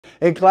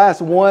In Class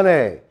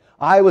 1A,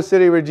 Iowa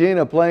City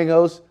Regina playing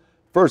host,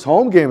 first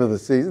home game of the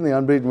season. The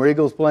unbeaten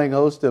Regals playing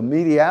host to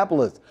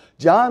Mediapolis.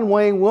 John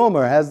Wayne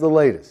Wilmer has the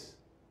latest.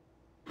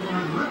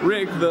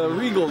 Rick, the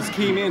Regals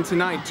came in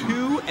tonight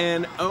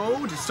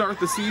 2-0 to start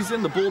the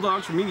season. The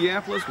Bulldogs from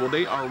Mediapolis, well,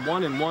 they are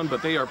 1-1,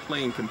 but they are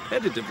playing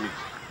competitively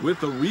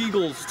with the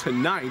Regals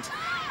tonight.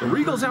 The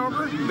Regals,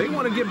 however, they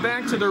want to get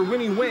back to their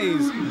winning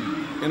ways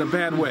in a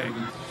bad way.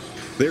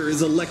 There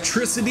is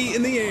electricity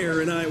in the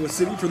air in Iowa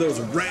City for those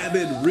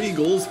rabid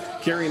Regals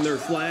carrying their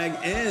flag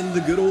and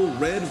the good old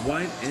red,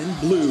 white, and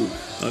blue.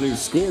 A new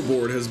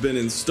scoreboard has been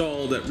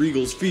installed at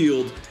Regals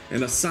Field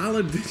and a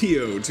solid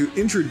video to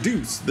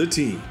introduce the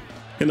team.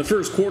 In the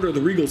first quarter, the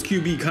Regals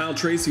QB Kyle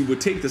Tracy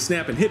would take the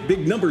snap and hit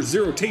big number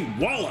 0 Tate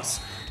Wallace,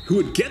 who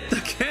would get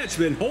the catch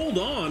and hold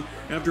on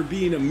after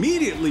being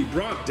immediately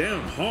brought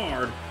down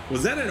hard.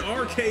 Was that an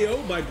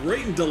RKO by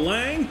Brayton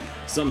DeLang?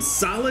 Some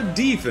solid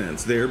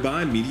defense there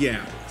by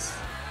Mediapolis.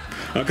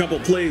 A couple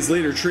plays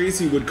later,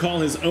 Tracy would call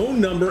his own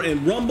number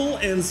and rumble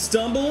and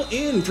stumble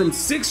in from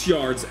 6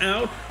 yards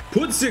out,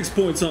 put 6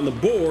 points on the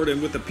board,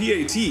 and with the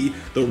PAT,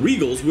 the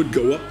Regals would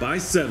go up by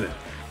 7.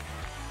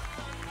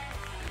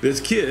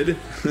 This kid,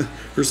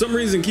 for some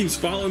reason, keeps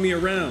following me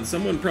around.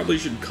 Someone probably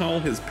should call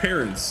his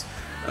parents.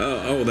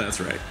 Oh,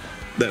 that's right.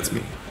 That's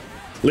me.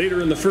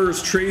 Later in the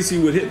first,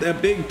 Tracy would hit that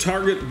big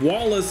target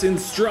Wallace in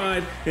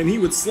stride, and he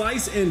would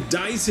slice and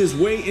dice his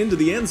way into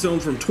the end zone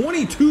from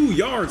 22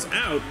 yards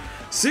out.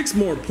 6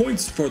 more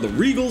points for the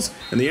Regals,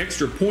 and the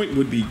extra point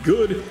would be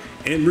good,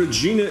 and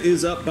Regina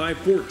is up by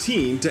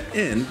 14 to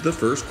end the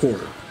first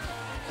quarter.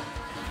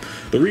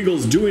 The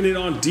Regals doing it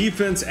on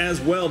defense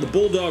as well. The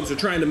Bulldogs are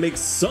trying to make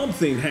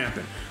something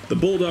happen. The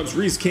Bulldogs'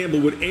 Reese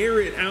Campbell would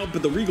air it out,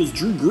 but the Regals'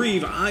 Drew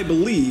Grieve, I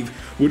believe,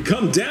 would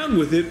come down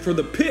with it for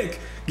the pick,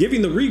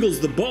 giving the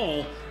Regals the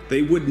ball.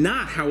 They would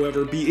not,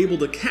 however, be able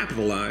to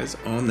capitalize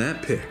on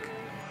that pick.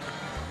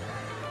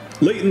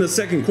 Late in the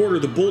second quarter,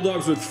 the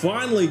Bulldogs would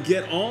finally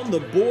get on the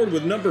board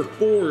with number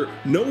 4,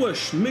 Noah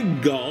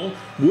Schmidgall,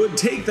 would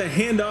take the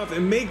handoff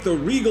and make the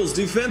Regals'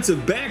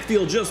 defensive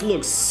backfield just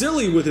look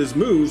silly with his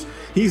moves.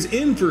 He's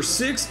in for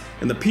 6,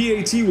 and the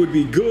PAT would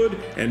be good,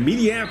 and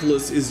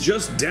Mediapolis is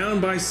just down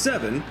by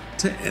 7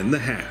 to end the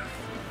half.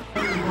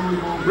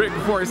 Rick,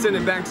 before I send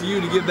it back to you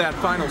to give that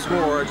final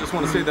score, I just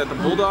want to say that the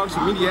Bulldogs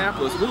from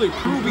Mediapolis really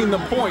proving the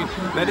point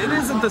that it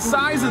isn't the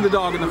size of the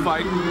dog in the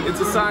fight, it's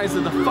the size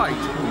of the fight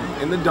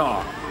in the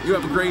dog. You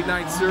have a great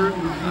night, sir.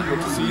 I hope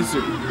to see you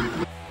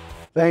soon.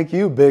 Thank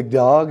you, Big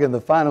Dog. And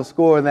the final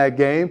score in that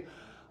game,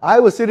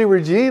 Iowa City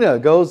Regina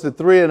goes to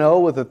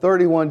 3-0 with a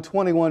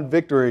 31-21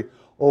 victory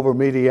over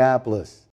Mediapolis.